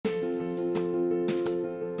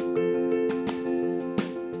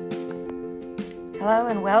Hello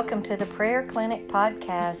and welcome to the Prayer Clinic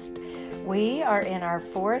podcast. We are in our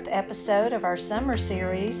 4th episode of our summer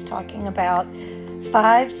series talking about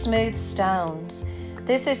 5 smooth stones.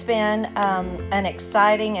 This has been an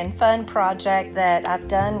exciting and fun project that I've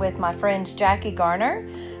done with my friends Jackie Garner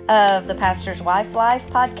of the Pastor's Wife Life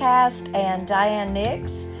podcast and Diane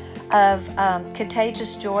Nix of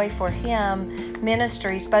Contagious Joy for Him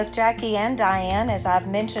Ministries. Both Jackie and Diane, as I've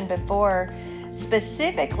mentioned before,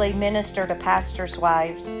 specifically minister to pastors'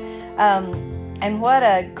 wives. And what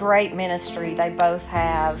a great ministry they both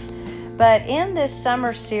have. But in this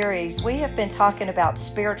summer series, we have been talking about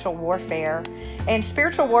spiritual warfare. And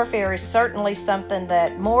spiritual warfare is certainly something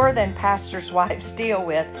that more than pastors' wives deal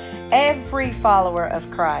with. Every follower of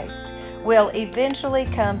Christ will eventually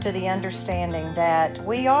come to the understanding that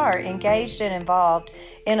we are engaged and involved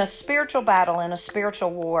in a spiritual battle, in a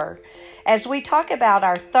spiritual war. As we talk about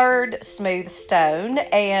our 3rd smooth stone,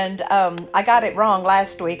 and I got it wrong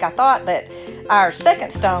last week. I thought that our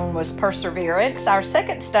 2nd stone was perseverance. Our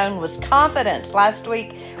 2nd stone was confidence. Last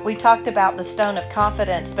week we talked about the stone of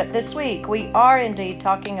confidence, but this week we are indeed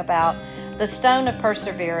talking about the stone of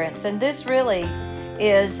perseverance. And this really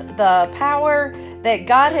is the power that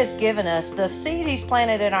God has given us, the seed He's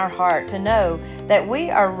planted in our heart to know that we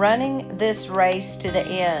are running this race to the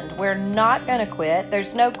end. We're not going to quit.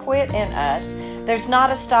 There's no quit in us. There's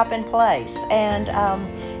not a stop in place. And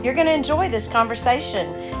you're going to enjoy this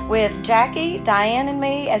conversation with Jackie, Diane, and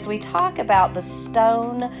me as we talk about the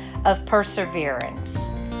stone of perseverance.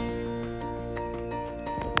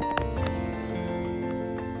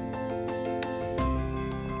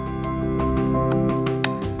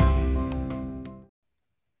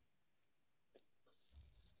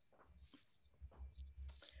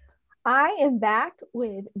 I am back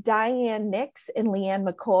with Diane Nix and Leanne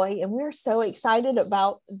McCoy, and we're so excited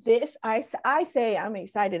about this. I say I'm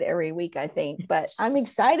excited every week, I think, but I'm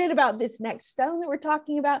excited about this next stone that we're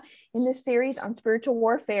talking about in this series on spiritual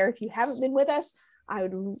warfare. If you haven't been with us, I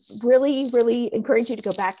would really encourage you to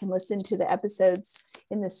go back and listen to the episodes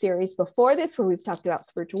in the series before this, where we've talked about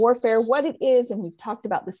spiritual warfare, what it is, and we've talked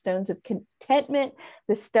about the stones of contentment,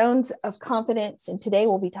 the stones of confidence, and today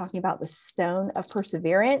we'll be talking about the stone of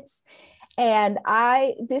perseverance. And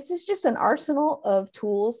this is just an arsenal of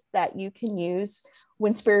tools that you can use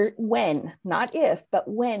not if, but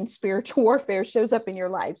when spiritual warfare shows up in your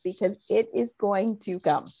life, because it is going to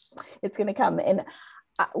come. It's going to come. And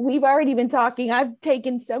we've already been talking. I've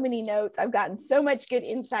taken so many notes. I've gotten so much good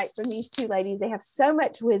insight from these two ladies. They have so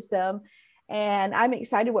much wisdom, and I'm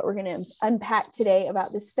excited what we're going to unpack today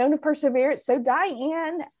about the stone of perseverance. So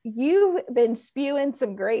Diane, you've been spewing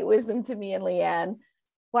some great wisdom to me and Leanne.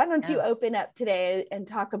 Why don't you open up today and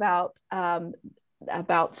talk about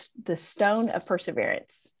the stone of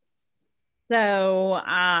perseverance? So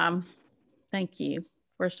thank you,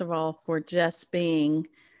 first of all, for just being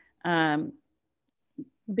willing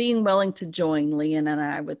to join Leanne and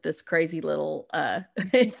I with this crazy little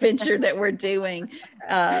adventure that we're doing.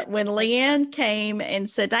 When Leanne came and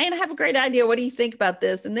said, Diane, I have a great idea. What do you think about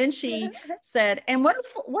this? And then she said, and what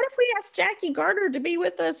if we ask Jackie Garner to be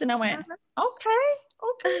with us? And I went, okay.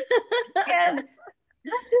 And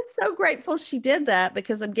I'm just so grateful she did that,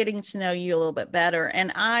 because I'm getting to know you a little bit better.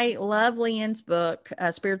 And I love Leanne's book,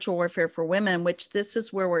 Spiritual Warfare for Women, which this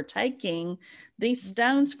is where we're taking these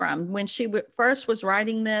stones from. When she first was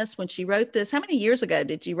writing this, when she wrote this, how many years ago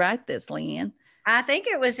did you write this, Leanne? I think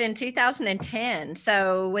it was in 2010.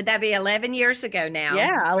 So would that be 11 years ago now?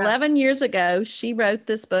 Yeah, 11 years ago, she wrote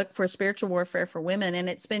this book for Spiritual Warfare for Women, and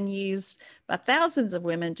it's been used by thousands of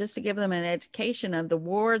women just to give them an education of the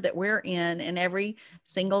war that we're in every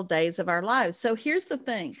single days of our lives. So here's the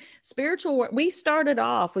thing. We started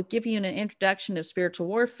off with giving you an introduction of spiritual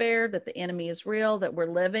warfare, that the enemy is real, that we're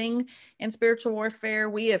living in spiritual warfare.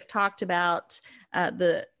 We have talked about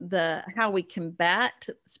how we combat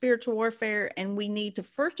spiritual warfare, and we need to,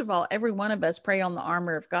 first of all, every one of us pray on the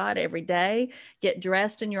armor of God every day. Get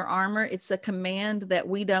dressed in your armor. It's a command that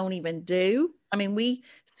we don't even do. I mean,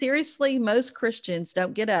 seriously, most Christians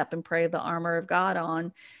don't get up and pray the armor of God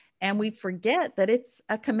on, and we forget that it's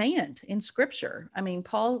a command in Scripture. I mean,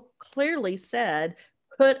 Paul clearly said,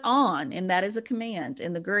 put on, and that is a command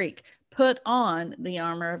in the Greek, put on the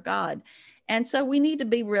armor of God. And so we need to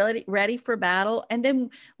be ready for battle. And then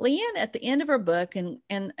Leanne, at the end of her book and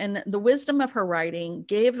the wisdom of her writing,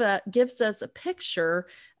 gives us a picture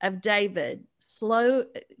of David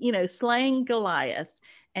slaying Goliath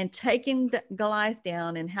and taking Goliath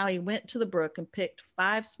down, and how he went to the brook and picked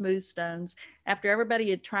 5 smooth stones after everybody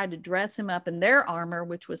had tried to dress him up in their armor,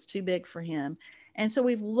 which was too big for him. And so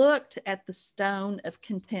we've looked at the stone of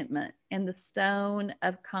contentment and the stone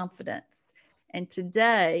of confidence. And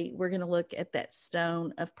today we're going to look at that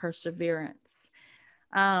stone of perseverance.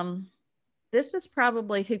 This is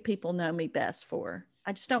probably who people know me best for.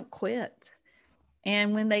 I just don't quit.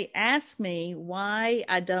 And when they ask me why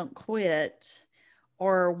I don't quit,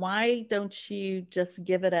 or why don't you just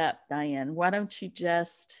give it up, Diane? Why don't you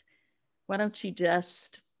just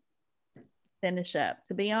finish up?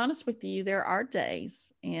 To be honest with you, there are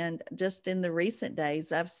days, and just in the recent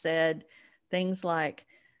days, I've said things like,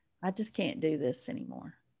 I just can't do this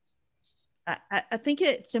anymore. I think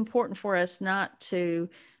it's important for us not to,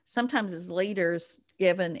 sometimes as leaders,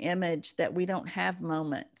 give an image that we don't have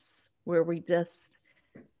moments where we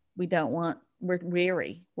don't want, we're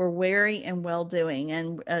weary and well-doing.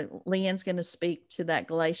 And Leanne's going to speak to that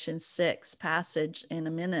Galatians 6 passage in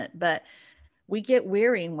a minute, but we get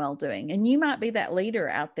weary and well-doing. And you might be that leader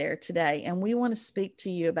out there today, and we want to speak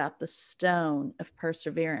to you about the stone of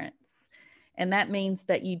perseverance. And that means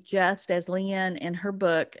that you, just as Leanne in her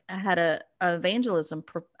book had a evangelism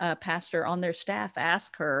pastor on their staff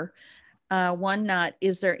ask her one night,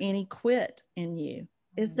 is there any quit in you?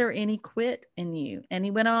 Is there any quit in you? And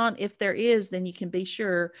he went on, if there is, then you can be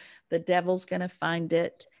sure the devil's going to find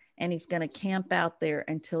it, and he's going to camp out there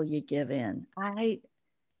until you give in. I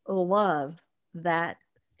love that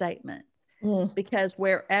statement, because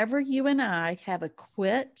wherever you and I have a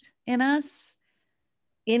quit in us,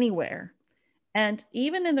 anywhere, and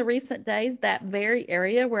even in the recent days, that very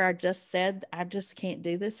area where I just said, I just can't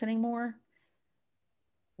do this anymore,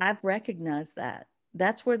 I've recognized that.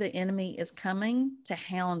 That's where the enemy is coming to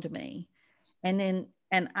hound me. And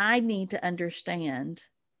I need to understand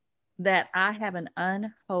that I have an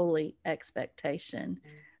unholy expectation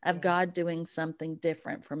of God doing something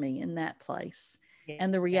different for me in that place.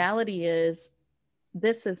 And the reality is,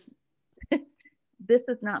 this is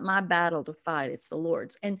not my battle to fight, it's the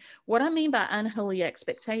Lord's. And what I mean by unholy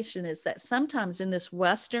expectation is that sometimes in this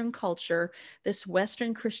Western culture, this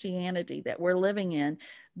Western Christianity that we're living in,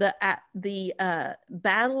 the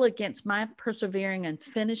battle against my persevering and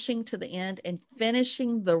finishing to the end and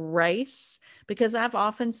finishing the race, because I've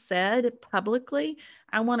often said publicly,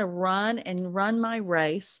 I want to run my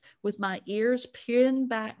race with my ears pinned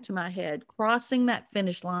back to my head, crossing that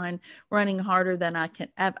finish line, running harder than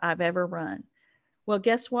I've ever run. Well,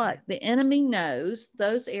 guess what? The enemy knows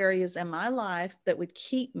those areas in my life that would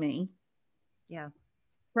keep me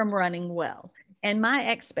from running well. And my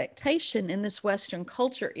expectation in this Western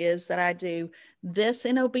culture is that I do this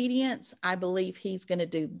in obedience. I believe he's going to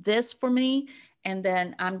do this for me, and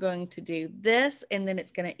then I'm going to do this, and then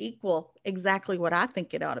it's going to equal exactly what I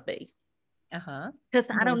think it ought to be. Because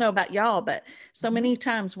I don't know about y'all, but so many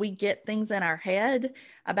times we get things in our head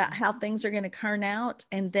about how things are going to turn out,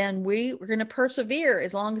 and then we're going to persevere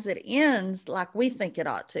as long as it ends like we think it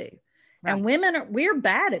ought to. Right. And we're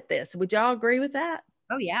bad at this. Would y'all agree with that?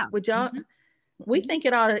 Oh yeah. Would y'all? We think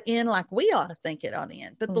it ought to end like we ought to think it ought to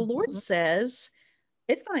end, but the Lord says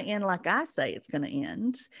it's going to end like I say it's going to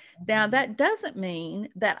end. Now, that doesn't mean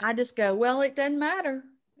that I just go, well, it doesn't matter.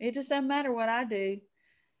 It just doesn't matter what I do.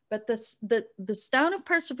 But the stone of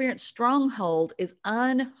perseverance stronghold is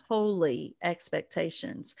unholy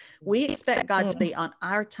expectations. We expect God to be on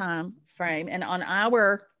our time frame and on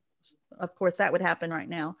our, of course, that would happen right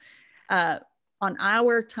now, on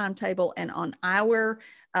our timetable and on our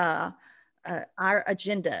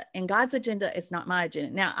agenda. And God's agenda is not my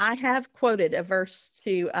agenda. Now, I have quoted a verse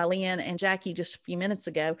to Leanne and Jackie just a few minutes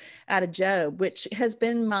ago out of Job, which has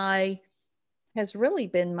really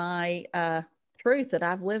been my truth that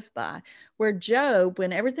I've lived by, where Job,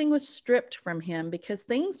 when everything was stripped from him, because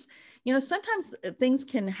things, sometimes things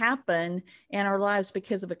can happen in our lives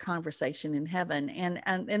because of a conversation in heaven.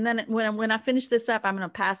 And then when I finish this up, I'm going to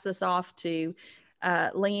pass this off to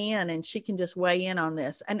Leanne, and she can just weigh in on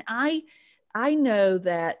this. And I know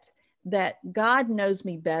that God knows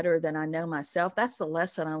me better than I know myself. That's the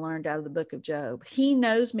lesson I learned out of the book of Job. He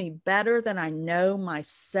knows me better than I know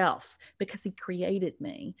myself, because he created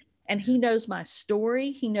me. And he knows my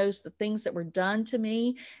story. He knows the things that were done to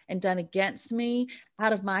me and done against me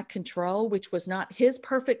out of my control, which was not his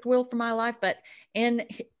perfect will for my life, and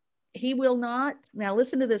he will not. Now,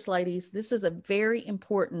 listen to this, ladies. This is a very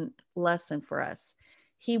important lesson for us.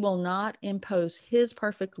 He will not impose his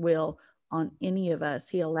perfect will on any of us.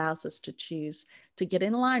 He allows us to choose to get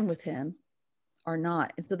in line with him or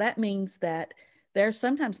not. And so that means that there's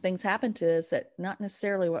sometimes things happen to us that not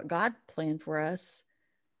necessarily what God planned for us,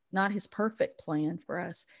 not his perfect plan for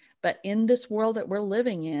us. But in this world that we're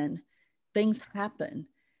living in, things happen.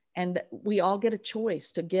 And we all get a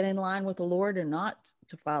choice to get in line with the Lord or not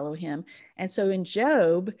to follow him. And so in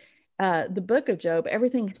Job, the book of Job,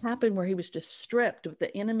 everything happened where he was just stripped.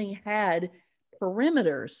 The enemy had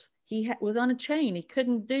perimeters. He was on a chain. He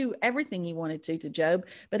couldn't do everything he wanted to Job,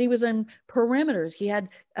 but he was in perimeters. He had,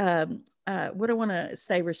 what do I want to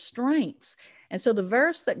say, restraints. And so the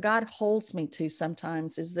verse that God holds me to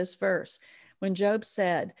sometimes is this verse, when Job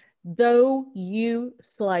said, though you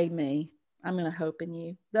slay me, I'm going to hope in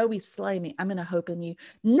you. Though we slay me, I'm going to hope in you.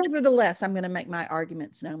 Nevertheless, I'm going to make my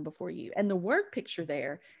arguments known before you. And the word picture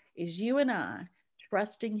there is you and I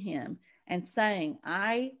trusting him and saying,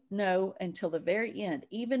 I know until the very end,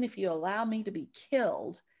 even if you allow me to be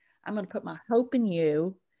killed, I'm going to put my hope in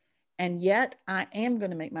you. And yet I am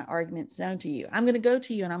going to make my arguments known to you. I'm going to go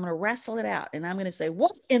to you and I'm going to wrestle it out. And I'm going to say,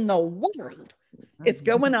 what in the world is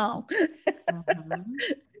going on?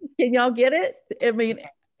 Can y'all get it? I mean,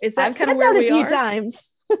 is that kind of where we are? I've said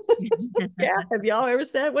that a few times. Yeah. Have y'all ever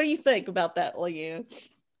said? What do you think about that, Leanne?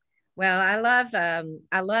 Well, I love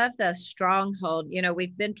the stronghold. You know,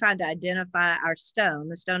 we've been trying to identify our stone,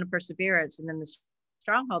 the stone of perseverance, and then the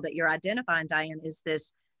stronghold that you're identifying, Diane, is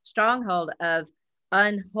this stronghold of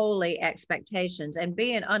unholy expectations. And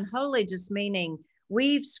being unholy just meaning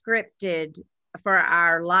we've scripted for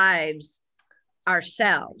our lives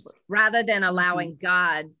ourselves rather than allowing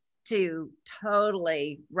God to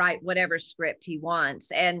totally write whatever script he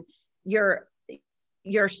wants. And you're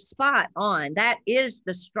spot on. That is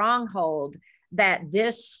the stronghold that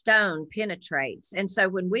this stone penetrates. And so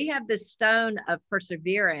when we have this stone of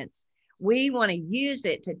perseverance, we want to use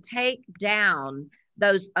it to take down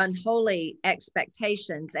those unholy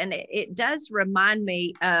expectations. And it does remind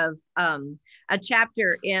me of a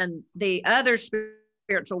chapter in the other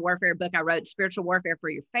spiritual warfare book I wrote, Spiritual Warfare for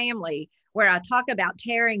Your Family, where I talk about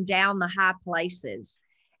tearing down the high places.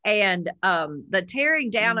 And the tearing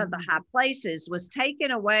down of the high places was taking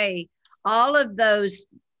away all of those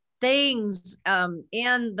things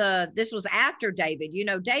this was after David. You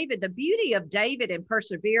know, David, the beauty of David and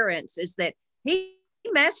perseverance is that he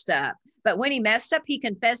messed up. But when he messed up, he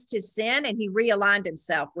confessed his sin and he realigned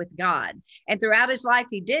himself with God. And throughout his life,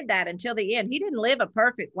 he did that until the end. He didn't live a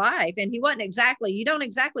perfect life. And you don't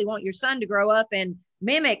exactly want your son to grow up and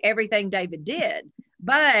mimic everything David did.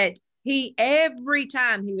 But every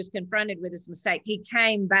time he was confronted with his mistake, he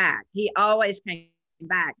came back. He always came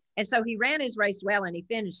back. And so he ran his race well and he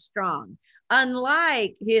finished strong.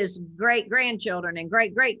 Unlike his great-grandchildren and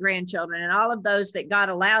great-great-grandchildren and all of those that God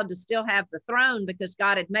allowed to still have the throne because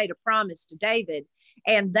God had made a promise to David,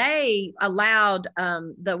 and they allowed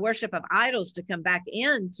the worship of idols to come back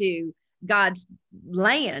into God's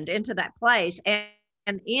land, into that place.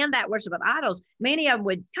 And in that worship of idols, many of them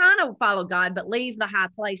would kind of follow God, but leave the high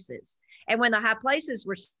places. And when the high places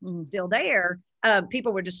were still there,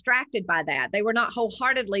 people were distracted by that. They were not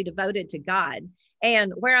wholeheartedly devoted to God.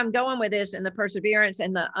 And where I'm going with this and the perseverance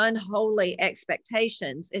and the unholy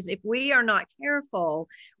expectations is if we are not careful,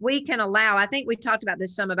 we can allow, I think we talked about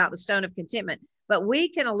this some about the stone of contentment, but we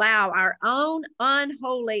can allow our own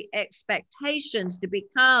unholy expectations to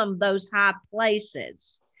become those high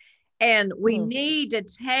places. And we need to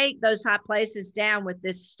take those high places down with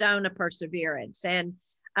this stone of perseverance. And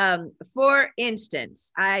for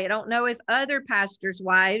instance, I don't know if other pastors'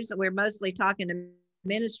 wives, we're mostly talking to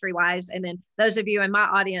ministry wives, and then those of you in my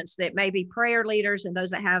audience that may be prayer leaders and those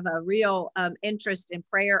that have a real interest in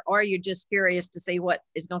prayer, or you're just curious to see what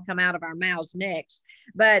is going to come out of our mouths next.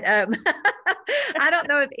 But I don't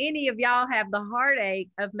know if any of y'all have the heartache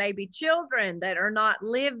of maybe children that are not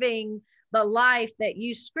living the life that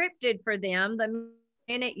you scripted for them the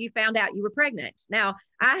minute you found out you were pregnant. Now,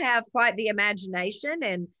 I have quite the imagination,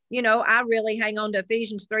 and you know, I really hang on to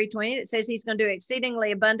Ephesians 3:20 that says he's going to do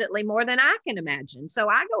exceedingly abundantly more than I can imagine. So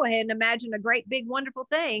I go ahead and imagine a great, big, wonderful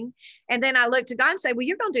thing. And then I look to God and say, well,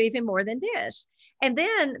 you're going to do even more than this. And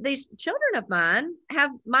then these children of mine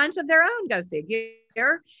have minds of their own, go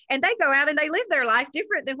figure. And they go out and they live their life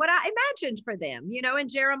different than what I imagined for them, you know, and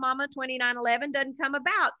Jeremiah 29:11 doesn't come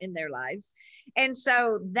about in their lives. And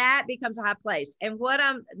so that becomes a high place. And what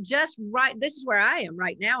I'm just right, this is where I am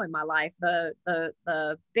right now in my life.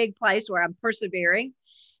 The big place where I'm persevering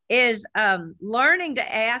is learning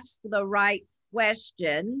to ask the right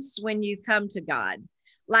questions when you come to God.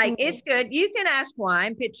 Like, it's good. You can ask why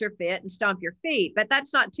and pitch your fit and stomp your feet, but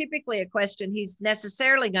that's not typically a question he's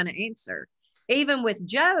necessarily going to answer. Even with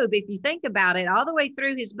Job, if you think about it, all the way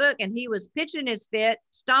through his book, and he was pitching his fit,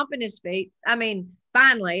 stomping his feet. I mean,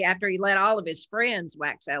 finally, after he let all of his friends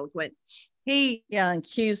wax eloquent,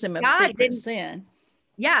 accuse him of secret sin.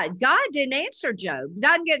 Yeah, God didn't answer Job.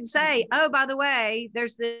 Doesn't get to say, oh, by the way,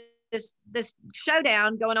 there's this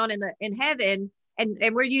showdown going on in heaven,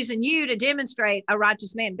 and we're using you to demonstrate a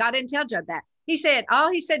righteous man. God didn't tell Job that. All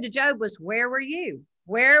he said to Job was, where were you?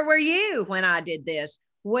 Where were you when I did this?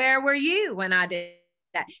 where were you when I did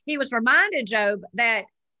that? He was reminding Job that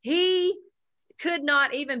he could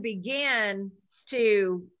not even begin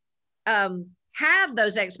to have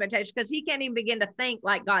those expectations because he can't even begin to think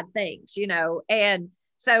like God thinks, you know. And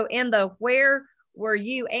so in the where were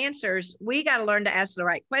you answers, we got to learn to ask the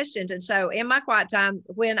right questions. And so in my quiet time,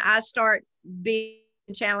 when I start being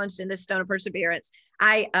challenged in this stone of perseverance,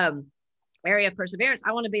 area of perseverance,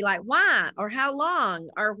 I want to be like, why, or how long,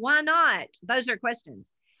 or why not? Those are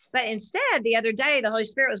questions. But instead, the other day, the Holy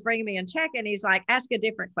Spirit was bringing me in check, and he's like, ask a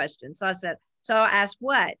different question. So I said, so I asked,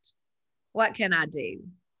 what can I do?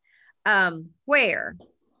 Where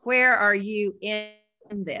are you in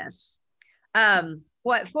this?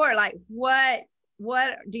 What for? Like,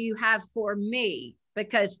 what do you have for me?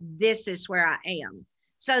 Because this is where I am.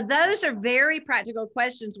 So those are very practical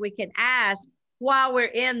questions we can ask while we're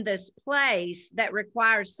in this place that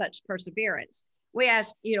requires such perseverance. We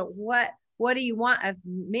ask, you know, what do you want of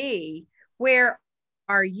me? Where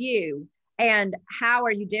are you? And how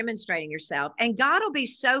are you demonstrating yourself? And God will be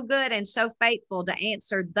so good and so faithful to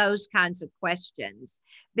answer those kinds of questions,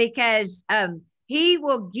 because he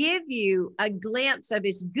will give you a glimpse of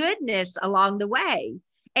his goodness along the way.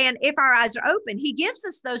 And if our eyes are open, he gives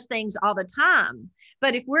us those things all the time.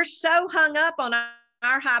 But if we're so hung up on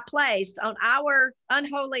our high place, on our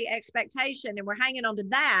unholy expectation, and we're hanging on to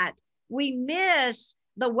that, we miss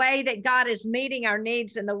the way that God is meeting our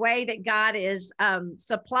needs and the way that God is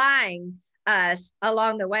supplying us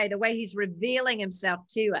along the way he's revealing himself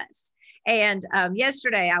to us. And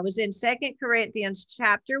yesterday I was in 2 Corinthians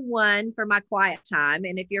chapter 1 for my quiet time.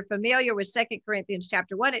 And if you're familiar with 2 Corinthians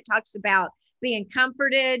chapter 1, it talks about being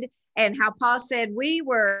comforted and how Paul said we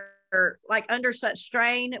were like under such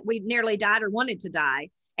strain, we nearly died or wanted to die.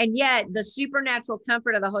 And yet the supernatural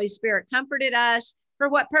comfort of the Holy Spirit comforted us. For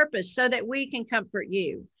what purpose? So that we can comfort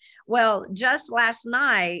you. Well, just last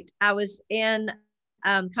night, I was in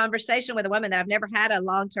conversation with a woman that I've never had a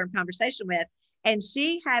long-term conversation with. And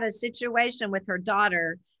she had a situation with her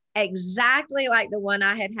daughter exactly like the one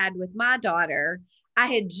I had with my daughter. I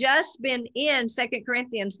had just been in 2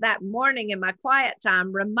 Corinthians that morning in my quiet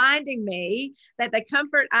time, reminding me that the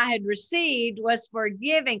comfort I had received was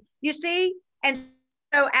forgiving. You see? And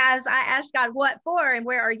so as I asked God, what for and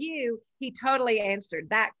where are you? He totally answered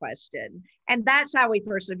that question. And that's how we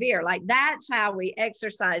persevere. Like, that's how we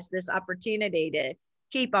exercise this opportunity to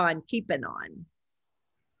keep on keeping on.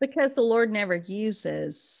 Because the Lord never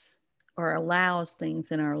uses or allows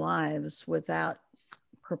things in our lives without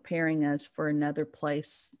preparing us for another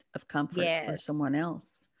place of comfort for someone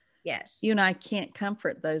else. Yes. You and I can't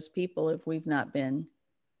comfort those people if we've not been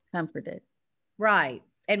comforted. Right.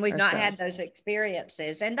 And we've ourselves. Not had those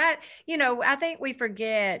experiences. And that, you know, I think we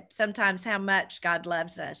forget sometimes how much God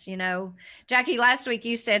loves us. You know, Jackie, last week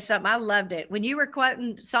you said something, I loved it. When you were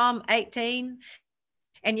quoting Psalm 18,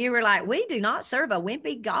 and you were like, we do not serve a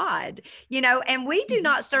wimpy God, you know, and we do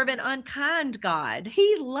not serve an unkind God.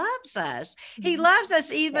 He loves us. He loves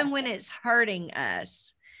us even when it's hurting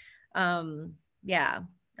us. Yeah,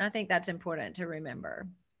 I think that's important to remember.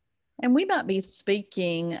 And we might be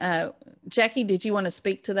speaking, Jackie, did you want to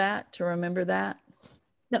speak to that, to remember that?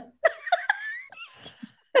 No.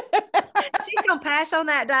 She's going to pass on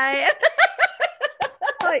that, Diane.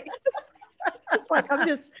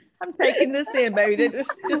 I'm taking this in, baby.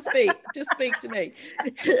 Just speak to me.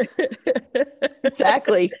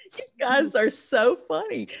 Exactly. You guys are so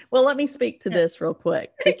funny. Well, let me speak to this real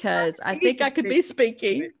quick, because I think I could be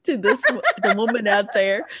speaking to the woman out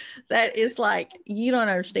there that is like, you don't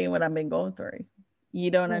understand what I've been going through.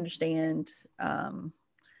 You don't understand the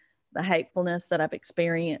hatefulness that I've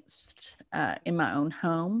experienced in my own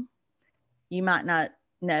home. You might not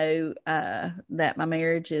know that my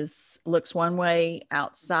marriage looks one way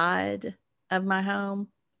outside of my home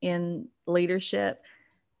in leadership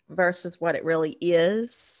versus what it really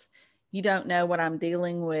is. You don't know what I'm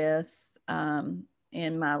dealing with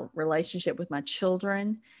in my relationship with my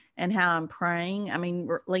children and how I'm praying. I mean,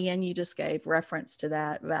 Leanne, you just gave reference to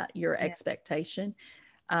that about your expectation.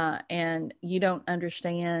 And you don't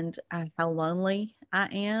understand how lonely I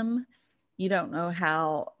am. You don't know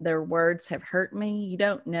how their words have hurt me. You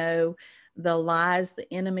don't know the lies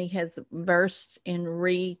the enemy has versed and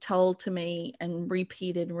retold to me and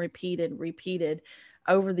repeated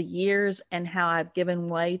over the years, and how I've given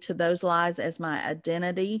way to those lies as my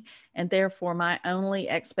identity. And therefore, my only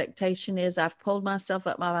expectation is I've pulled myself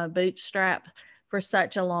up by my bootstrap for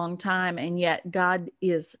such a long time, and yet God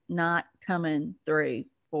is not coming through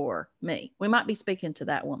for me. We might be speaking to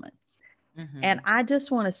that woman. Mm-hmm. And I just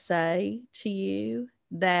want to say to you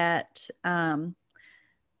that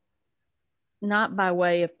not by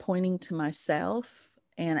way of pointing to myself,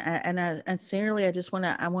 And sincerely, I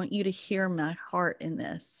want you to hear my heart in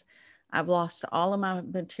this. I've lost all of my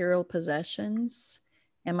material possessions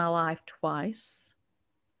in my life twice.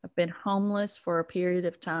 I've been homeless for a period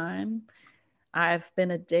of time. I've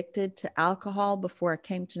been addicted to alcohol before I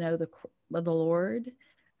came to know the Lord.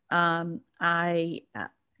 I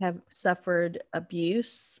have suffered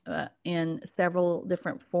abuse in several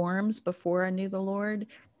different forms before I knew the Lord.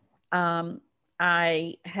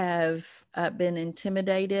 I have been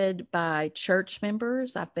intimidated by church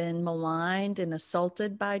members. I've been maligned and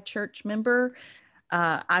assaulted by a church member.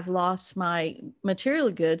 I've lost my material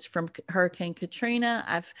goods from Hurricane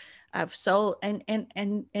Katrina. I've sold, and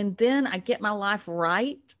then I get my life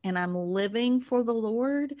right, and I'm living for the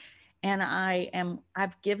Lord, and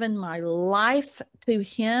I've given my life to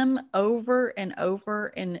Him over and over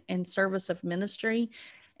in service of ministry.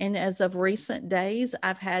 And as of recent days,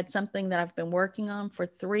 I've had something that I've been working on for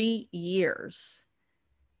 3 years,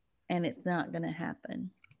 and it's not going to happen.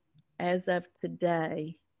 As of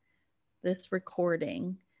today, this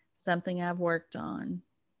recording, something I've worked on,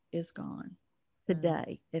 is gone.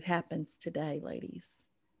 Today. It happens today, ladies.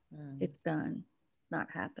 It's done. Not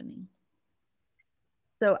happening.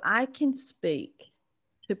 So I can speak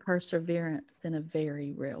to perseverance in a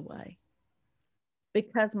very real way,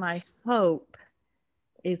 because my hope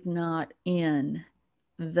is not in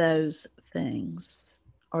those things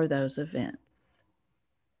or those events.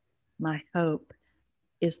 My hope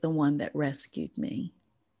is the one that rescued me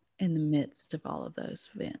in the midst of all of those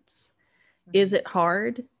events. Is it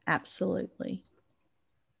hard? Absolutely.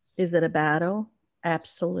 Is it a battle?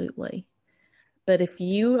 Absolutely. But if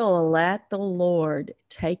you will let the Lord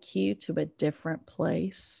take you to a different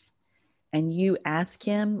place and you ask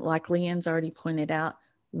Him, like Leanne's already pointed out,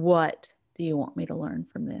 what do you want me to learn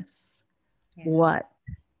from this? Yeah. What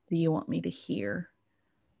do you want me to hear?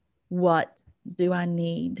 What do I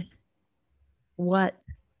need? What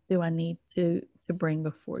do I need to bring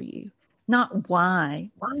before you? Not why,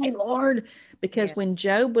 Lord? Because when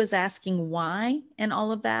Job was asking why and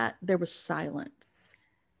all of that, there was silence.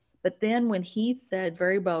 But then when he said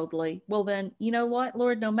very boldly, well, then, you know what,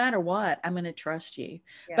 Lord, no matter what, I'm going to trust you.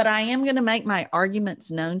 Yeah. But I am going to make my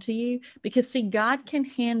arguments known to you, because, see, God can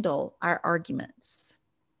handle our arguments.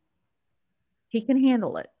 He can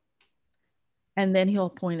handle it. And then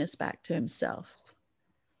He'll point us back to Himself.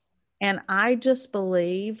 And I just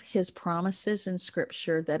believe His promises in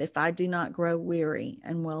Scripture that if I do not grow weary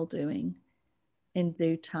in well-doing, in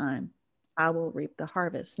due time, I will reap the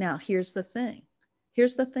harvest. Now, here's the thing.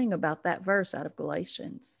 Here's the thing about that verse out of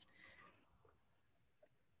Galatians.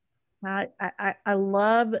 I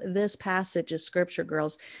love this passage of Scripture,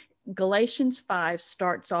 girls. Galatians 5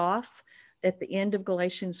 starts off at the end of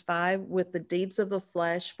Galatians 5 with the deeds of the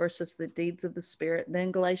flesh versus the deeds of the Spirit. Then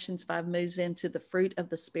Galatians 5 moves into the fruit of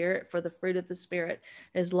the Spirit. For the fruit of the Spirit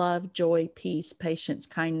is love, joy, peace, patience,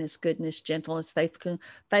 kindness, goodness, gentleness,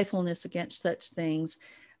 faithfulness. Against such things,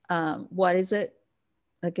 what is it?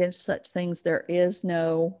 Against such things there is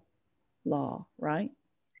no law, right?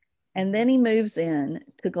 And then he moves in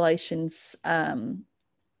to Galatians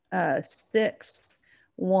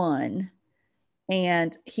 6:1,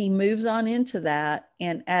 and he moves on into that.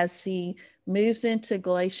 And as he moves into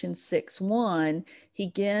Galatians 6:1,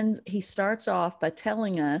 he starts off by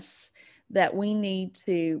telling us that we need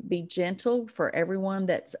to be gentle for everyone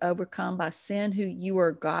that's overcome by sin. Who you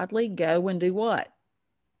are godly, go and do what?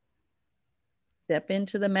 Step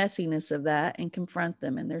into the messiness of that and confront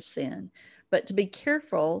them in their sin. But to be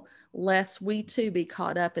careful lest we too be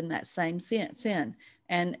caught up in that same sin,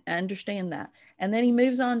 and understand that. And then he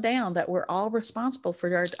moves on down that we're all responsible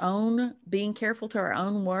for our own, being careful to our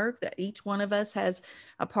own work, that each one of us has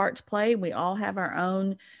a part to play. We all have our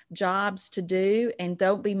own jobs to do, and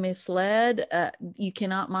don't be misled. You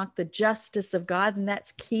cannot mock the justice of God, and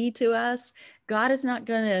that's key to us. God is not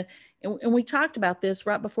going to, and we talked about this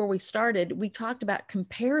right before we started. We talked about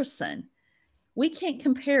comparison. We can't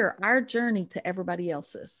compare our journey to everybody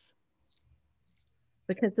else's,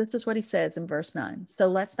 because this is what he says in verse 9. So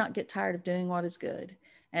let's not get tired of doing what is good.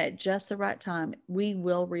 And at just the right time, we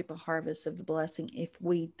will reap a harvest of the blessing if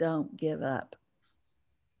we don't give up.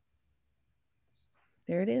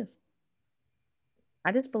 There it is.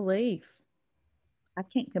 I just believe. I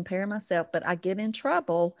can't compare myself, but I get in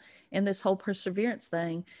trouble in this whole perseverance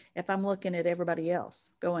thing if I'm looking at everybody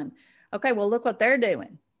else going, okay, well, look what they're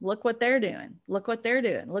doing. Look what they're doing. Look what they're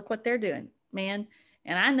doing. Look what they're doing, man.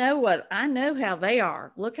 And I know how they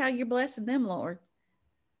are. Look how you're blessing them, Lord.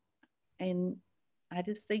 And I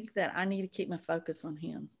just think that I need to keep my focus on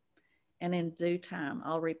Him. And in due time,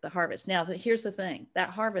 I'll reap the harvest. Now, here's the thing. That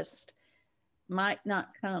harvest might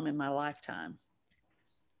not come in my lifetime.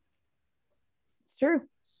 True.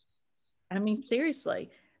 I mean,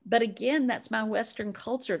 seriously. But again, that's my Western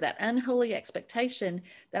culture, that unholy expectation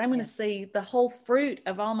that I'm going to see the whole fruit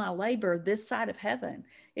of all my labor this side of heaven.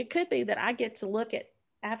 It could be that I get to look at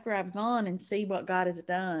after I've gone and see what God has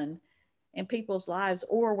done in people's lives,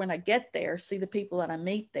 or when I get there, see the people that I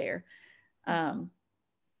meet there,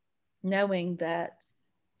 knowing that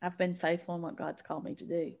I've been faithful in what God's called me to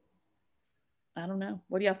do. I don't know.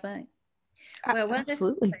 What do y'all think? Well,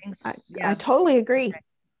 absolutely. I totally agree. Okay.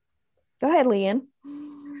 Go ahead, Leanne.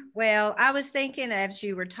 Well, I was thinking as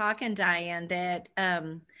you were talking, Diane, that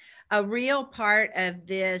a real part of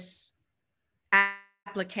this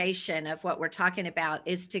application of what we're talking about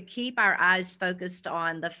is to keep our eyes focused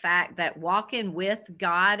on the fact that walking with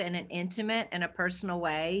God in an intimate and a personal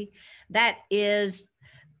way, that is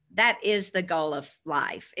the goal of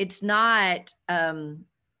life. It's not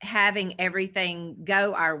having everything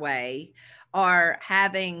go our way or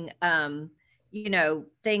having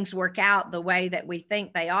things work out the way that we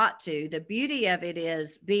think they ought to. The beauty of it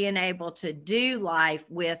is being able to do life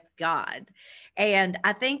with God. And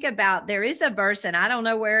I think about, there is a verse, and I don't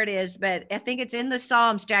know where it is, but I think it's in the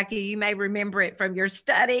Psalms, Jackie, you may remember it from your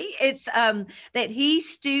study. It's that he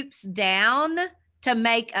stoops down to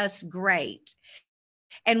make us great.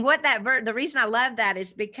 And what the reason I love that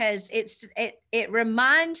is because it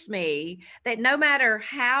reminds me that no matter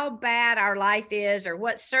how bad our life is or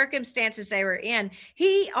what circumstances they were in,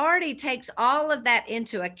 he already takes all of that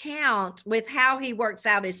into account with how he works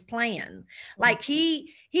out his plan. Like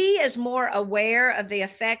he is more aware of the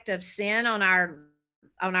effect of sin on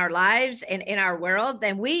our lives and in our world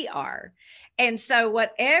than we are. And so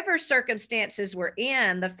whatever circumstances we're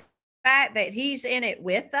in, the fact that he's in it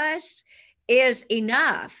with us is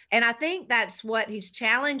enough. And I think that's what he's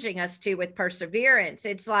challenging us to with perseverance.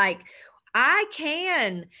 It's like, I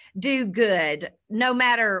can do good no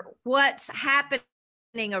matter what's happening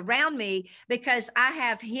around me, because I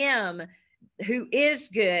have him who is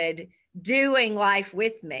good doing life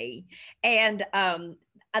with me. And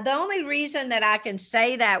the only reason that I can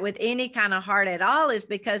say that with any kind of heart at all is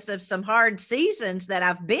because of some hard seasons that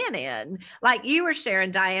I've been in. Like you were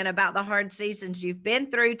sharing, Diane, about the hard seasons you've been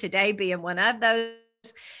through, today being one of those.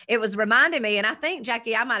 It was reminding me, and I think,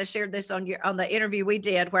 Jackie, I might have shared this on the interview we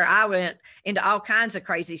did where I went into all kinds of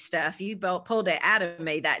crazy stuff. You both pulled it out of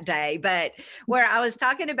me that day, but where I was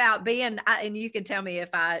talking about being, and you can tell me if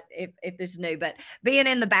this is new, but being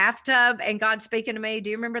in the bathtub and God speaking to me. Do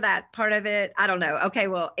you remember that part of it? I don't know. Okay,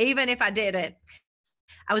 well, even if I didn't,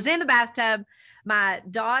 I was in the bathtub. My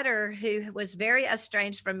daughter, who was very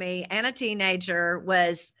estranged from me and a teenager,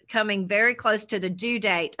 was coming very close to the due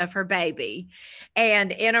date of her baby,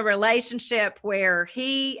 and in a relationship where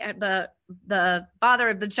the father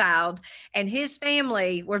of the child and his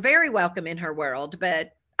family were very welcome in her world,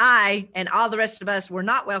 but I and all the rest of us were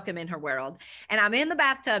not welcome in her world. And I'm in the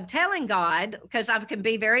bathtub telling God, because I can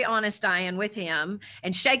be very honest, Diane, with him,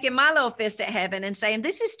 and shaking my little fist at heaven and saying,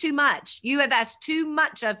 this is too much. You have asked too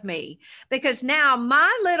much of me, because now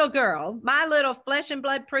my little girl, my little flesh and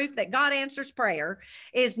blood proof that God answers prayer,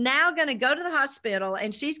 is now going to go to the hospital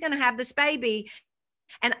and she's going to have this baby.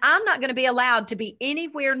 And I'm not going to be allowed to be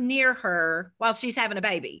anywhere near her while she's having a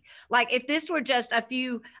baby. Like if this were just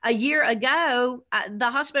a year ago,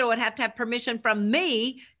 the hospital would have to have permission from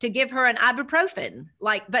me to give her an ibuprofen.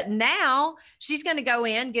 But now she's going to go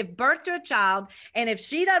in, give birth to a child. And if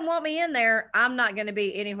she doesn't want me in there, I'm not going to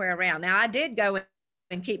be anywhere around. Now I did go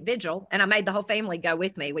and keep vigil, and I made the whole family go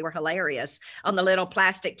with me. We were hilarious on the little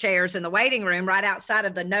plastic chairs in the waiting room right outside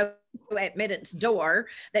of the no admittance door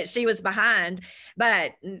that she was behind.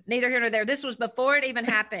 But neither here nor there. This was before it even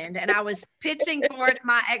happened, and I was pitching forward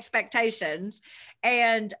my expectations,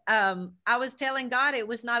 and I was telling God it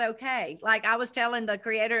was not okay. Like I was telling the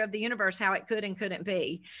creator of the universe how it could and couldn't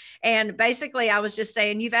be. And basically I was just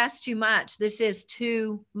saying, you've asked too much. This is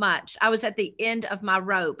too much. I was at the end of my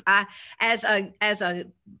rope. As a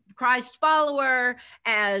Christ follower,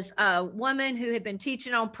 as a woman who had been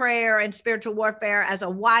teaching on prayer and spiritual warfare, as a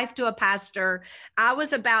wife to a pastor, I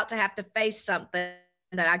was about to have to face something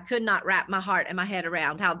that I could not wrap my heart and my head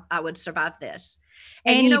around how I would survive this.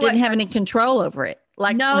 And you didn't have any control over it.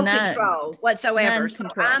 Like no control whatsoever. So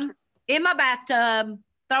I'm in my bathtub,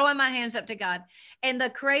 throwing my hands up to God. And the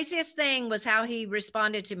craziest thing was how he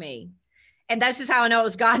responded to me. And this is how I know it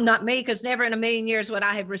was God, not me, because never in a million years would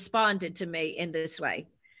I have responded to me in this way.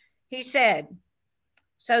 He said,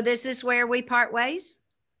 so this is where we part ways?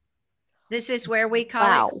 This is where we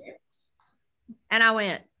call it quits? And I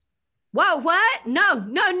went, whoa, what? No,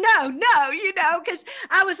 because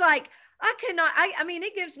I was like, I cannot, I mean,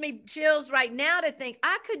 it gives me chills right now to think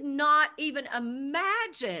I could not even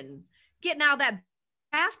imagine getting out of that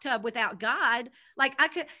bathtub without God. Like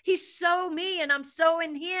he's so me and I'm so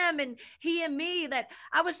in him and he in me, that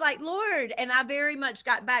I was like, Lord, and I very much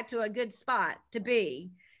got back to a good spot to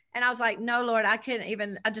be. And I was like, no, Lord, I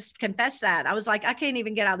just confessed that. I was like, I can't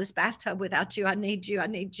even get out of this bathtub without you. I need you. I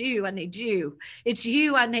need you. I need you. It's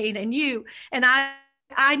you I need, and you. And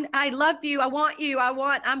I love you. I want you.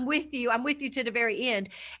 I'm with you. I'm with you to the very end.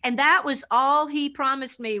 And that was all he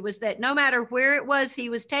promised me, was that no matter where it was he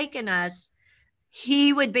was taking us,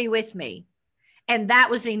 he would be with me. And that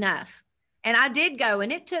was enough. And I did go,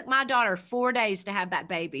 and it took my daughter 4 days to have that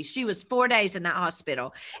baby. She was 4 days in that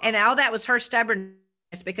hospital. And all that was her stubbornness,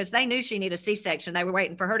 because they knew she needed a C-section. They were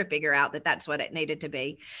waiting for her to figure out that that's what it needed to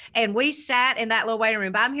be. And we sat in that little waiting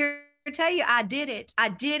room. But I'm here to tell you, I did it. I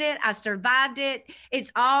did it. I survived it.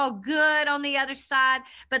 It's all good on the other side.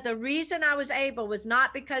 But the reason I was able was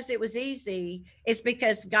not because it was easy. It's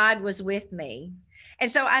because God was with me.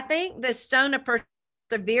 And so I think the stone of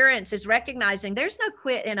perseverance is recognizing there's no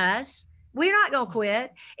quit in us. We're not going to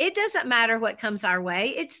quit. It doesn't matter what comes our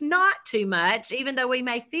way. It's not too much, even though we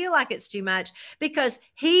may feel like it's too much, because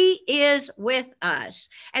he is with us.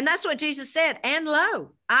 And that's what Jesus said. And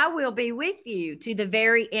lo, I will be with you to the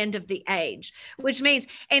very end of the age, which means,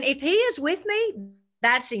 and if he is with me,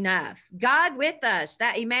 that's enough. God with us,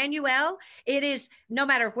 that Emmanuel, it is no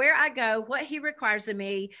matter where I go, what he requires of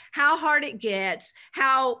me, how hard it gets,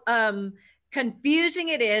 how confusing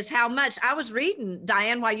it is, how much. I was reading,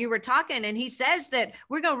 Diane, while you were talking, and he says that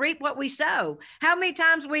we're going to reap what we sow. How many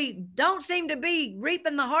times we don't seem to be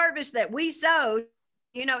reaping the harvest that we sowed,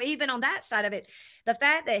 even on that side of it. The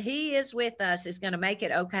fact that he is with us is going to make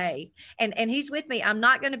it okay. And he's with me. I'm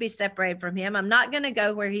not going to be separated from him. I'm not going to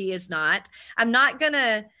go where he is not. I'm not going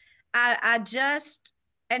to,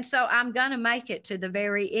 and so I'm going to make it to the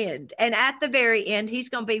very end. And at the very end, he's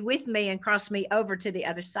going to be with me and cross me over to the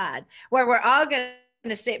other side, where we're all going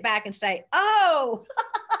to sit back and say, oh,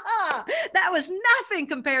 that was nothing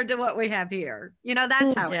compared to what we have here.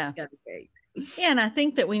 That's how it's going to be. Yeah. And I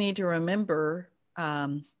think that we need to remember,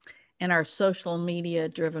 in our social media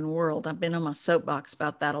driven world, I've been on my soapbox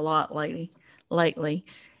about that a lot lately,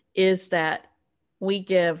 is that we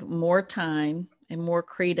give more time and more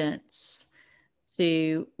credence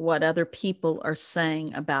to what other people are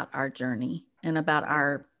saying about our journey and about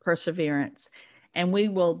our perseverance. And we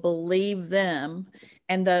will believe them.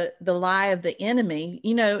 And the lie of the enemy,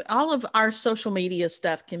 all of our social media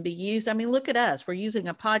stuff can be used. I mean, look at us. We're using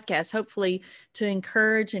a podcast, hopefully, to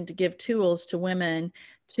encourage and to give tools to women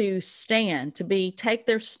to stand, take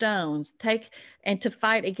their stones, and to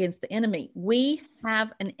fight against the enemy. We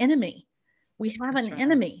have an enemy. We have an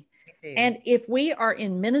enemy. And if we are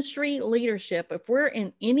in ministry leadership, if we're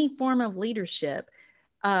in any form of leadership,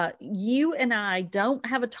 you and I don't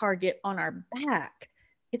have a target on our back.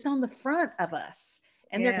 It's on the front of us.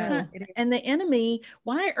 And and the enemy,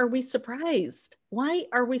 why are we surprised? Why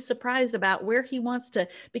are we surprised about where he wants to?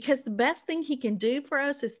 Because the best thing he can do for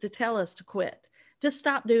us is to tell us to quit. Just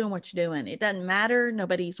stop doing what you're doing. It doesn't matter.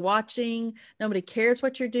 Nobody's watching. Nobody cares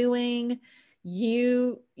what you're doing.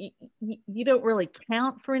 You don't really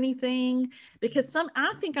count for anything, because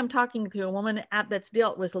I think I'm talking to a woman that's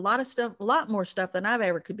dealt with a lot more stuff than I've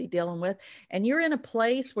ever could be dealing with. And you're in a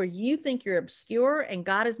place where you think you're obscure and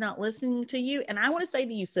God is not listening to you. And I want to say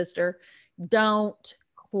to you, sister, don't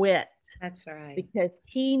quit. That's right. Because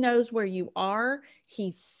he knows where you are.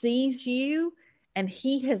 He sees you and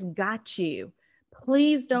he has got you.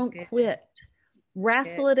 Please don't quit.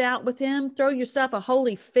 Wrestle it out with him. Throw yourself a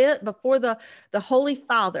holy fit before the Holy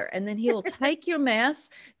Father, and then he'll take your mess,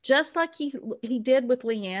 just like he did with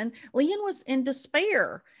Leanne. Leanne was in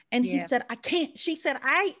despair, and he said, I can't. She said,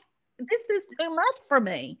 this is too much for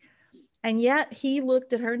me. And yet he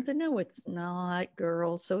looked at her and said, no, it's not,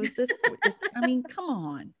 girl. So is this, come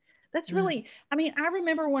on. That's really, I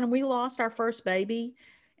remember when we lost our first baby,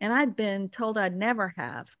 and I'd been told I'd never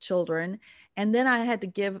have children. And then I had to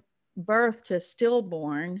give birth to a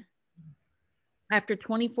stillborn after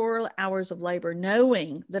 24 hours of labor,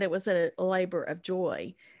 knowing that it was a labor of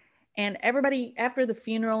joy. And everybody, after the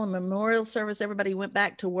funeral and memorial service, everybody went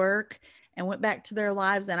back to work and went back to their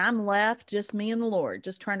lives. And I'm left, just me and the Lord,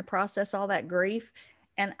 just trying to process all that grief.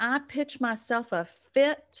 And I pitched myself a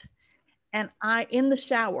fit, and in the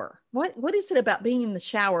shower. What is it about being in the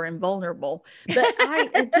shower and vulnerable? But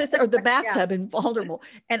or the bathtub and vulnerable.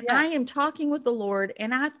 And I am talking with the Lord,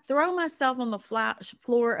 and I throw myself on the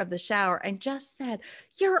floor of the shower and just said,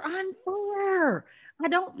 you're unfair. I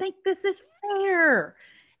don't think this is fair.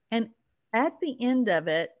 And at the end of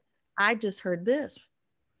it, I just heard this: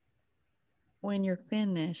 when you're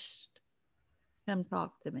finished, come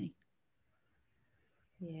talk to me.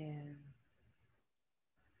 Yeah.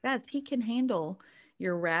 Guys, he can handle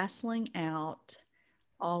your wrestling out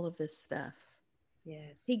all of this stuff.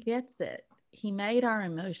 Yes. He gets it. He made our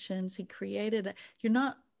emotions. He created it. You're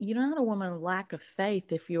not a woman of lack of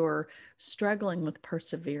faith if you're struggling with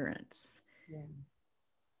perseverance. Yeah.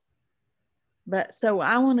 But so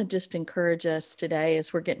I want to just encourage us today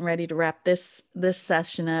as we're getting ready to wrap this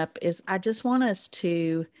session up, is I just want us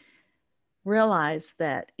to realize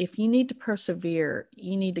that if you need to persevere,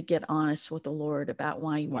 you need to get honest with the Lord about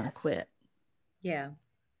why you want to quit. Yeah.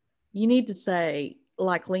 You need to say,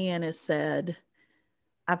 like Leanne has said,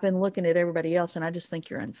 I've been looking at everybody else and I just think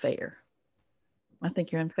you're unfair. I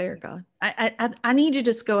think you're unfair, God. I need you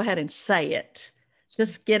to just go ahead and say it.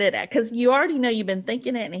 Just get it out, because you already know you've been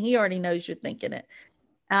thinking it, and he already knows you're thinking it.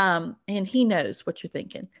 And he knows what you're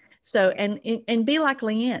thinking. So, and be like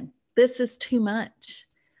Leanne, this is too much.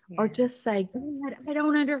 Yeah. Or just say, God, I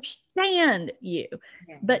don't understand you.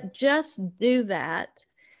 Yeah. But just do that,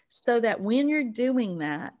 so that when you're doing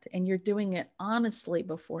that and you're doing it honestly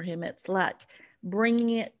before him, it's like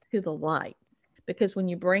bringing it to the light. Because when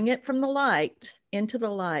you bring it from the light into the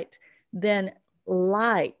light, then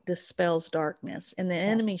light dispels darkness, and the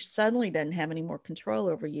enemy suddenly doesn't have any more control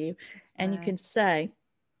over you. That's and right. You can say,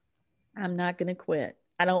 I'm not going to quit.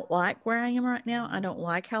 I don't like where I am right now. I don't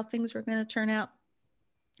like how things are going to turn out.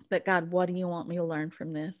 But God, what do you want me to learn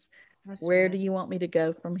from this? That's where right. do you want me to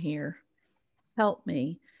go from here? Help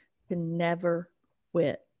me to never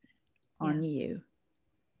quit on you.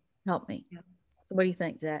 Help me. Yeah. So what do you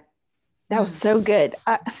think, Jack? That was so good.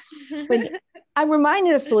 I'm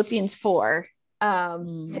reminded of Philippians 4,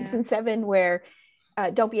 6 and 7, where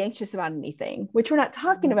don't be anxious about anything, which we're not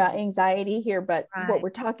talking about anxiety here, but what we're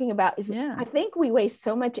talking about is I think we waste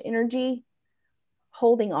so much energy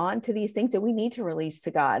holding on to these things that we need to release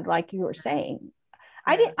to God, like you were saying.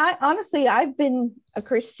 I honestly, I've been a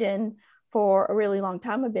Christian for a really long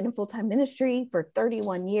time. I've been in full-time ministry for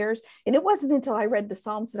 31 years. And it wasn't until I read the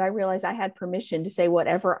Psalms that I realized I had permission to say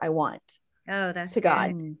whatever I want to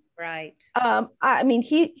God. Right. I mean,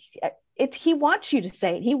 he wants you to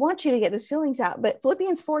say it. He wants you to get those feelings out. But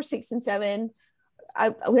Philippians 4, 6, and 7,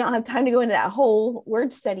 we don't have time to go into that whole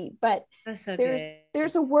word study, but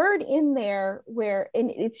there's a word in there where, and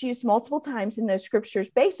it's used multiple times in those scriptures.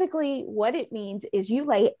 Basically, what it means is you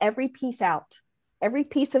lay every piece out, every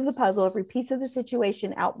piece of the puzzle, every piece of the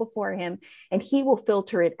situation out before him, and he will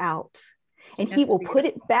filter it out. And he will put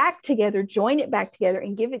it back together, join it back together,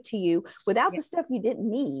 and give it to you without the stuff you didn't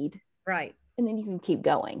need. Right. And then you can keep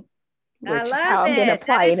going. I love how I'm going to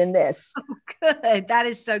apply it in this. So good. That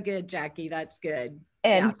is so good, Jackie. That's good.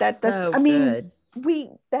 And that's, so I mean,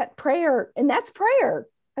 that prayer, and that's prayer.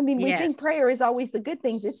 I mean, we think prayer is always the good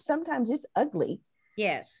things. Sometimes it's ugly.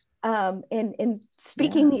 Yes. And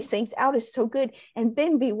speaking these things out is so good. And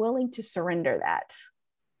then be willing to surrender that.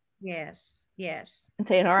 Yes. Yes. And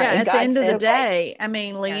saying, all right. Yeah, at the end of the day, I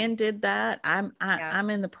mean, Leanne did that. I'm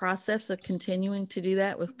in the process of continuing to do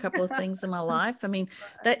that with a couple of things in my life. I mean,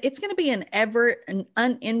 that it's going to be an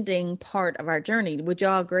unending part of our journey. Would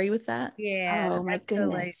y'all agree with that? Yes,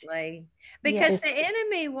 absolutely. Because the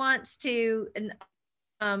enemy wants to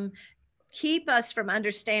keep us from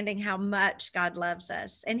understanding how much God loves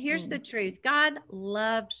us. And here's the truth. God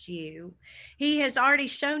loves you. He has already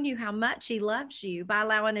shown you how much he loves you by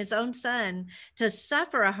allowing his own son to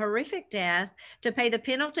suffer a horrific death, to pay the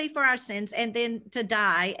penalty for our sins, and then to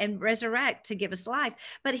die and resurrect to give us life.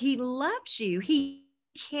 But he loves you. He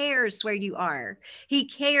cares where you are. He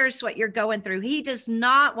cares what you're going through. He does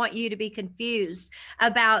not want you to be confused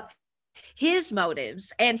about his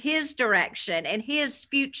motives and his direction and his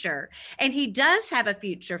future. And he does have a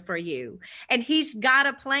future for you, and he's got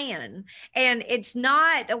a plan. And it's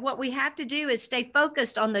not, what we have to do is stay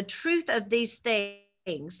focused on the truth of these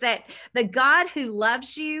things, that the God who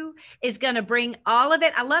loves you is going to bring all of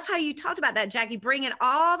it. I love how you talked about that, Jackie, bringing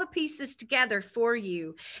all the pieces together for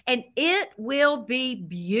you, and it will be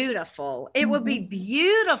beautiful. It will be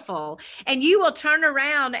beautiful. And you will turn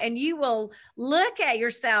around and you will look at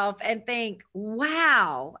yourself and think,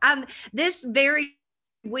 wow, this very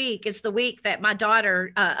week is the week that my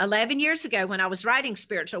daughter, 11 years ago, when I was writing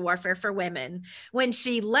Spiritual Warfare for Women, when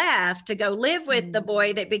she left to go live with the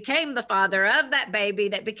boy that became the father of that baby,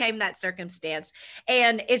 that became that circumstance.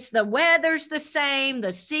 And it's the weather's the same,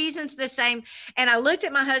 the season's the same. And I looked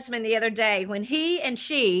at my husband the other day when he and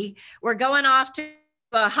she were going off to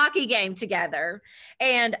a hockey game together,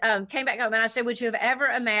 and came back home. And I said, would you have ever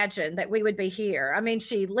imagined that we would be here? I mean,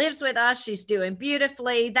 she lives with us. She's doing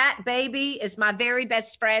beautifully. That baby is my very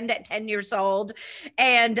best friend at 10 years old.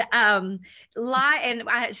 And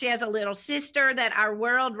she has a little sister that our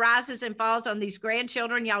world rises and falls on these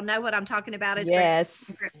grandchildren. Y'all know what I'm talking about.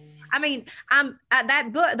 Yes. I mean,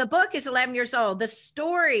 the book is 11 years old. The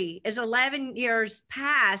story is 11 years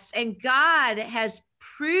past, and God has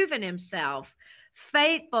proven himself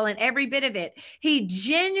faithful in every bit of it. He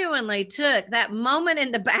genuinely took that moment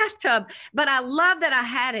in the bathtub, but I love that I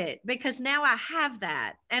had it, because now I have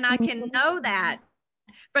that, and I can know that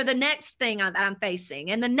for the next thing that I'm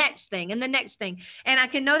facing, and the next thing, and the next thing. And I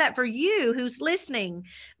can know that for you who's listening,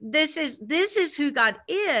 this is who God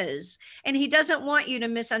is. And he doesn't want you to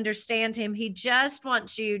misunderstand him. He just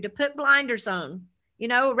wants you to put blinders on. You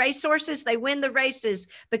know, racehorses, they win the races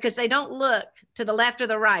because they don't look to the left or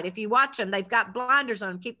the right. If you watch them, they've got blinders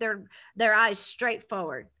on, keep their eyes straight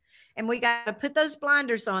forward. And we got to put those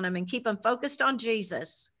blinders on them and keep them focused on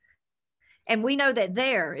Jesus. And we know that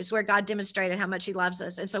there is where God demonstrated how much he loves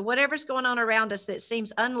us. And so whatever's going on around us that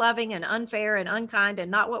seems unloving and unfair and unkind and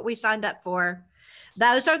not what we signed up for,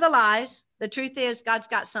 those are the lies. The truth is, God's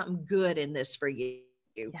got something good in this for you.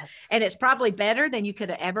 Yes. And it's probably better than you could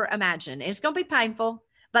have ever imagined. It's going to be painful,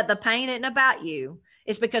 but the pain isn't about you.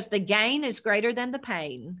 It's because the gain is greater than the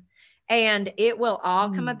pain. And it will all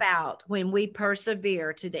come about when we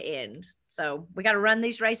persevere to the end. So we got to run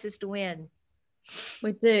these races to win.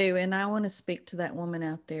 We do. And I want to speak to that woman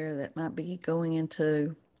out there that might be going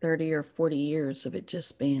into 30 or 40 years of it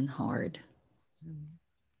just being hard.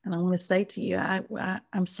 And I want to say to you,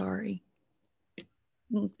 I'm sorry.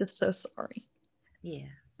 I'm just so sorry. Yeah.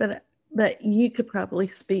 But you could probably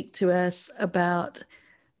speak to us about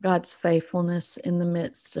God's faithfulness in the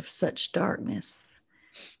midst of such darkness,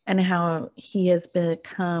 and how he has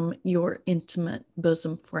become your intimate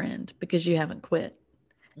bosom friend because you haven't quit.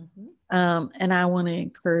 And I want to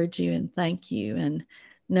encourage you and thank you, and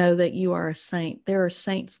know that you are a saint. There are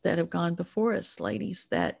saints that have gone before us, ladies,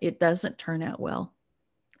 that it doesn't turn out well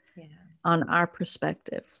on our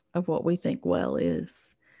perspective of what we think well is.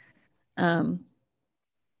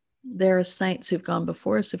 There are saints who've gone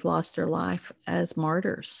before us who've lost their life as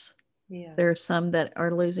martyrs. Yeah. There are some that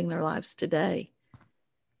are losing their lives today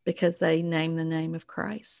because they name the name of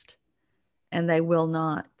Christ, and they will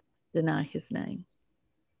not deny his name.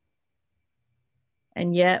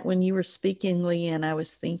 And yet, when you were speaking, Leanne, I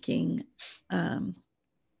was thinking,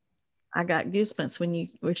 I got goosebumps when you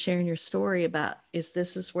were sharing your story about,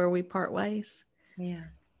 this is where we part ways? Yeah.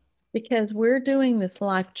 Because we're doing this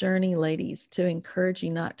life journey, ladies, to encourage you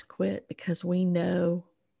not to quit, because we know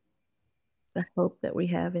the hope that we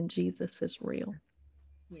have in Jesus is real.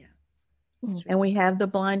 Yeah. And we have the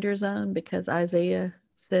blinders on because Isaiah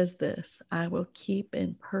says this, I will keep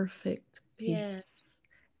in perfect peace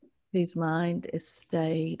whose mind is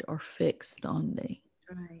stayed or fixed on thee.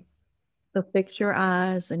 Right. So fix your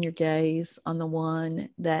eyes and your gaze on the one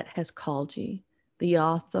that has called you, the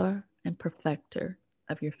author and perfecter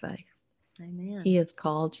of your faith. Amen. He has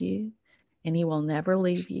called you, and he will never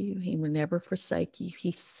leave you. He will never forsake you.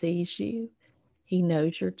 He sees you. He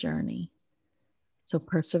knows your journey. So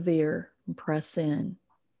persevere and press in.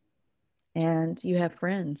 And you have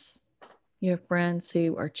friends. You have friends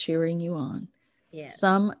who are cheering you on. Yes.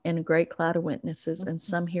 Some in a great cloud of witnesses, and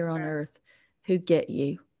some here on earth who get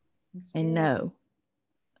you. That's and good. Know,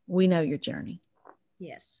 we know your journey.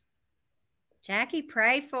 Yes. Jackie,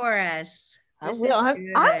 pray for us. I'm so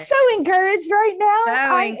encouraged right now.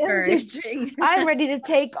 So encouraging. I'm ready to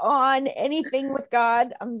take on anything with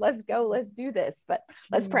God. Let's go. Let's do this. But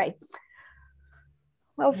let's pray.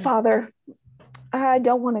 Oh, Father, I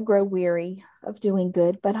don't want to grow weary of doing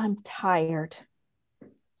good, but I'm tired.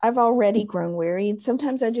 I've already grown weary, and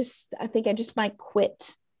sometimes I think I just might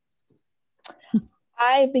quit.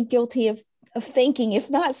 I've been guilty of thinking, if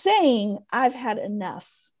not saying, I've had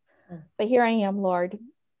enough. But here I am, Lord.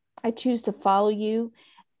 I choose to follow you,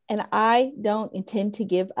 and I don't intend to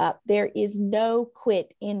give up. There is no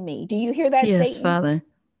quit in me. Do you hear that, Yes, Satan? Father,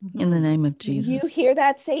 in the name of Jesus. You hear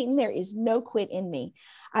that, Satan? There is no quit in me.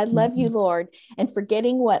 I love you, Lord, and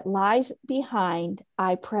forgetting what lies behind,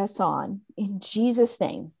 I press on. In Jesus'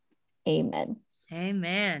 name, amen.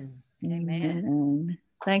 Amen. Amen.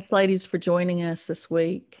 Thanks, ladies, for joining us this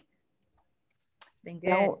week. It's been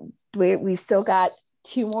good. We've still got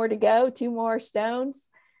 2 more to go, 2 more stones,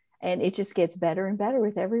 and it just gets better and better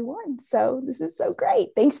with everyone. So this is so great.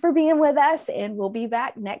 Thanks for being with us, and we'll be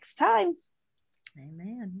back next time.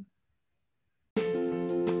 Amen.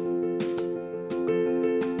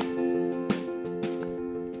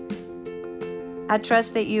 I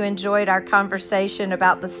trust that you enjoyed our conversation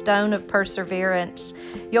about the stone of perseverance.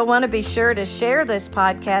 You'll want to be sure to share this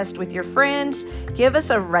podcast with your friends. Give us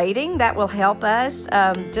a rating. That will help us.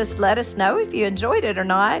 Just let us know if you enjoyed it or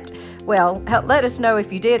not. Well, let us know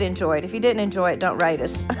if you did enjoy it. If you didn't enjoy it, don't rate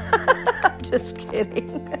us. Just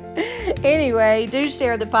kidding. Anyway, do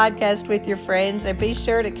share the podcast with your friends and be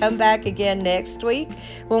sure to come back again next week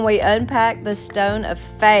when we unpack the stone of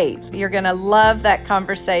faith. You're going to love that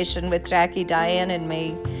conversation with Jackie, Diane, and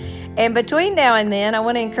me. And between now and then, I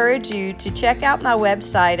want to encourage you to check out my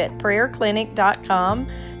website at prayerclinic.com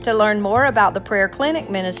to learn more about the Prayer Clinic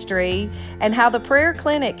ministry and how the Prayer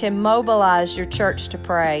Clinic can mobilize your church to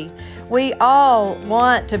pray. We all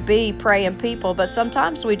want to be praying people, but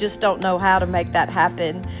sometimes we just don't know how to make that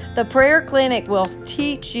happen. The Prayer Clinic will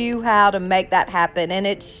teach you how to make that happen, and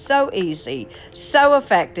it's so easy, so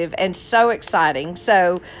effective, and so exciting.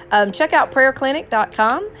 So check out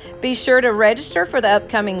prayerclinic.com. Be sure to register for the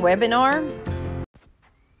upcoming webinar.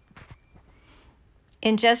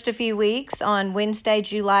 In just a few weeks, on Wednesday,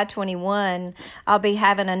 July 21, I'll be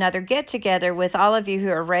having another get-together with all of you who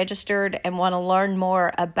are registered and want to learn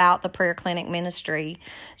more about the Prayer Clinic ministry.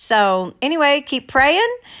 So anyway, keep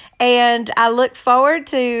praying, and I look forward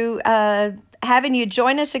to having you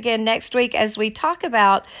join us again next week as we talk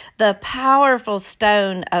about the powerful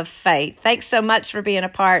stone of faith. Thanks so much for being a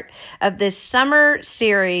part of this summer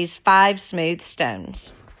series, 5 Smooth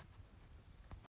Stones.